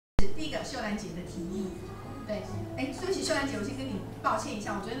第一个秀兰姐的提议，对，对不起，秀兰姐，我先跟你抱歉一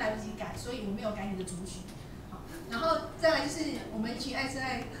下，我昨天来不及改，所以我没有改你的主曲。好，然后再来就是我们一群爱生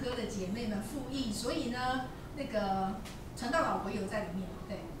爱科的姐妹们复议，所以呢，那个传道老婆有在里面，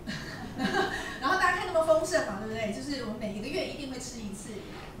对。然后大家看那么丰盛嘛，对不对？就是我们每个月一定会吃一次，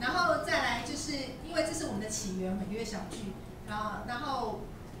然后再来就是因为这是我们的起源，每个月小聚，然后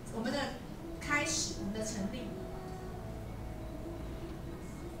我们的开始，我们的成立。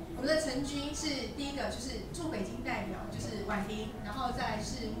我们的成军是第一个，就是驻北京代表，就是婉婷，然后再来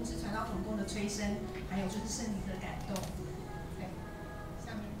是牧师传道同工的催生，还有就是圣灵的感动。对，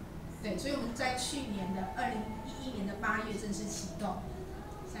下面，对，所以我们在去年的2011年的8月正式启动。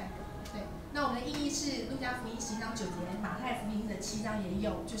下一个，对，那我们的意义是路加福音10章9节，马太福音的7章也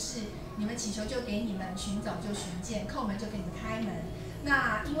有，就是你们祈求就给你们，寻找就寻见，叩门就给你们开门。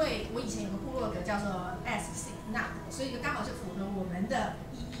那因为我以前有个部落格叫做 Ask Seek Knock， 所以刚好就符合我们的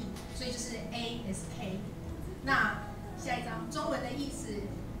意义，所以就是 ASK。那下一张中文的意思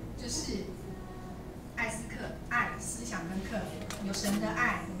就是爱斯克，爱思想跟克服，有神的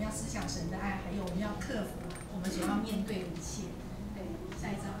爱，我们要思想神的爱，还有我们要克服我们所要面对的一切。对，下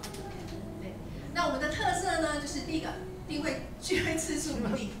一张。对，那我们的特色呢，就是第一个，聚会次数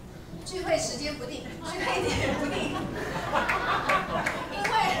不定。聚会时间不定，聚会点不定，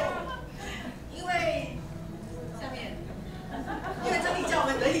因为下面，因为真理叫我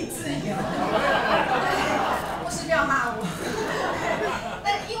们得以自由，对，牧师不要骂我。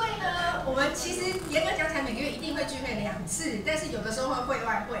但因为呢，我们其实严格讲起来，每个月一定会聚会2次，但是有的时候会会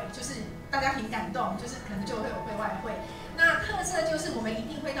外会，就是大家凭感动，就是可能就会有会外会。那特色就是我们一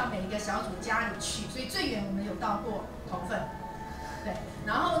定会到每一个小组家里去，所以最远我们有到过头份。对，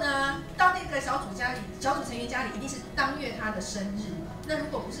然后呢，到那个小组成员家里，一定是当月他的生日。那如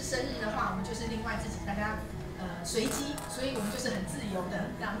果不是生日的话，我们就是另外自己大家随机，所以我们就是很自由的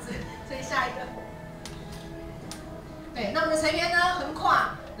这样子。所以下一个，对，那我们的成员呢，横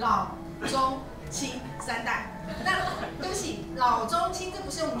跨老中青3代。那对不起，老中青这不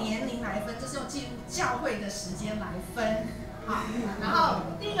是用年龄来分，这是用进入教会的时间来分。好，然后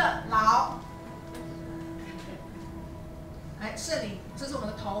第一个老。来，圣灵，这是我们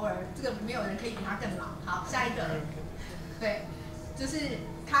的头儿，这个没有人可以比他更老。好，下一个，对，就是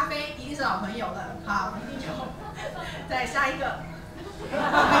咖啡一定是老朋友了，好，一定有。再下一个，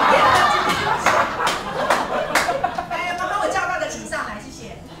哎，帮我叫到的请上来，谢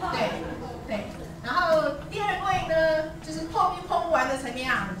谢。对，对，然后第2位呢，就是碰不完的陈明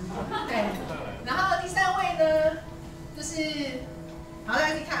阿姨，对，然后第3位呢，就是。好，大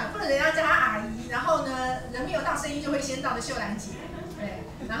家可以看，不能人家叫她阿姨，然后呢，人没有到，声音就会先到的秀兰姐，对，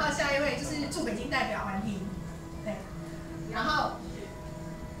然后下一位就是驻北京代表婉婷，对，然后，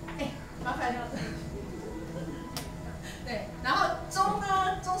哎，麻烦了，对，然后中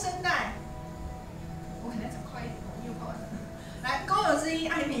生代，我可能要讲快一点，因为快完了，来，工友之一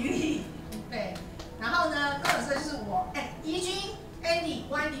艾米丽，对，然后呢，工友之一就是我，哎，怡君、Andy、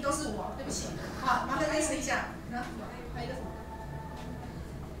Wendy 都是我，对不起，好，麻烦认识一下，然后还有一个什么？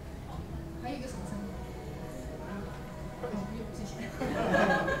还有一个什么声音？不用，谢谢。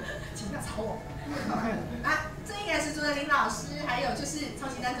请不要吵我。啊，这应该是朱德林老师，还有就是超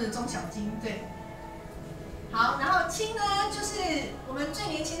级单纯的钟小金，对。好，然后青呢，就是我们最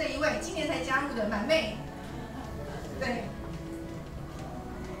年轻的一位，今年才加入的满妹。对。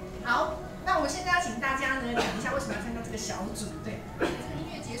好，那我现在要请大家呢讲一下为什么要参加这个小组。对，这个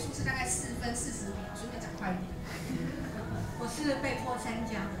音乐结束是大概4分40秒，所以要讲快一点。我是被迫参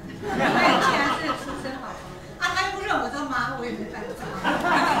加的，因为既然是出生宝宝，啊，他又不认我的妈，我也没办法。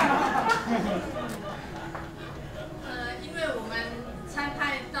因为我们参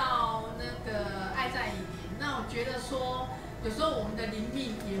派到那个爱在以林，那我觉得说，有时候我们的灵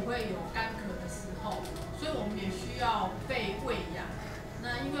命也会有干渴的时候，所以我们也需要被喂养。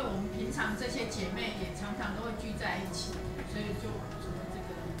那因为我们平常这些姐妹也常常都会聚在一起，所以就组了这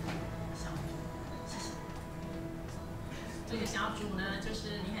个小组。谢谢。这个小组呢，就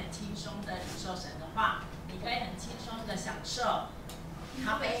是你很轻松的领受神的话，你可以很轻松的享受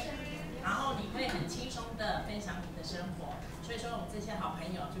咖啡，然后你会很轻松的分享你的生活。所以说，我们这些好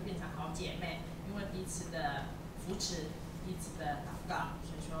朋友就变成好姐妹，因为彼此的扶持，彼此的祷告，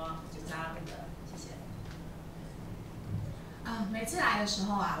所以说就加入了。谢谢。每次来的时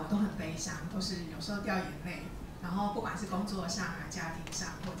候啊，我都很悲伤，都是有时候掉眼泪，然后不管是工作上啊、家庭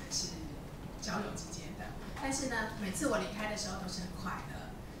上，或者是交友之间的。但是呢，每次我离开的时候都是很快乐，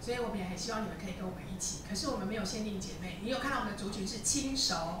所以我们也很希望你们可以跟我们一起。可是我们没有限定姐妹，你有看到我们的族群是亲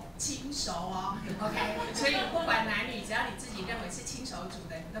熟哦 ，OK。所以不管男女，只要你自己认为是亲手组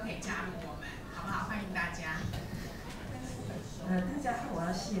的，你都可以加入我们，好不好？欢迎大家。大家好，我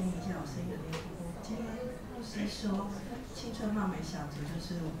要谢密一下我声音有点苦。今天牧师说青春貌美小组就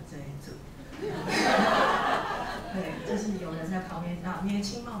是我们这一组。对，就是有人在旁边年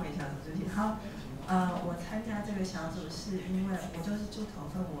轻貌美小组就是好。我参加这个小组是因为我就是猪头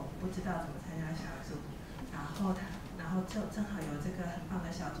份，我不知道怎么参加小组，然后正好有这个很棒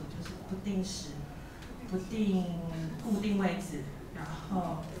的小组，就是不定时、固定位置，然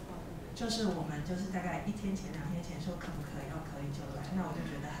后就是我们就是大概1天前、2天前说可不可以，可以就来，那我就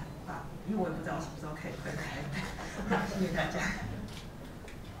觉得很棒，因为我也不知道什么时候可以回台北。好，谢谢大家。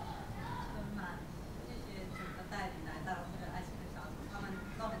谢谢整个带领来到这个爱情的小组，他们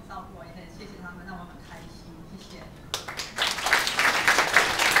都很照顾我，也很谢谢他们，让我很开心，谢谢。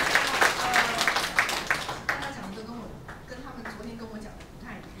大家讲的都跟他们昨天跟我讲的不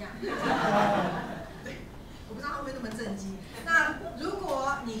太一样。对，我不知道会不会那么震惊。那如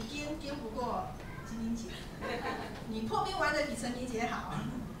果你颠不过晶晶姐，你破冰玩的比陈明姐好，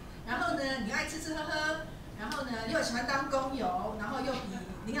然后呢，你爱吃吃喝喝，然后呢又喜欢当工友，然后又比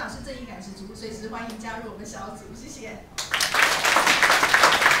林老师正义感十足，随时欢迎加入我们小组，谢谢。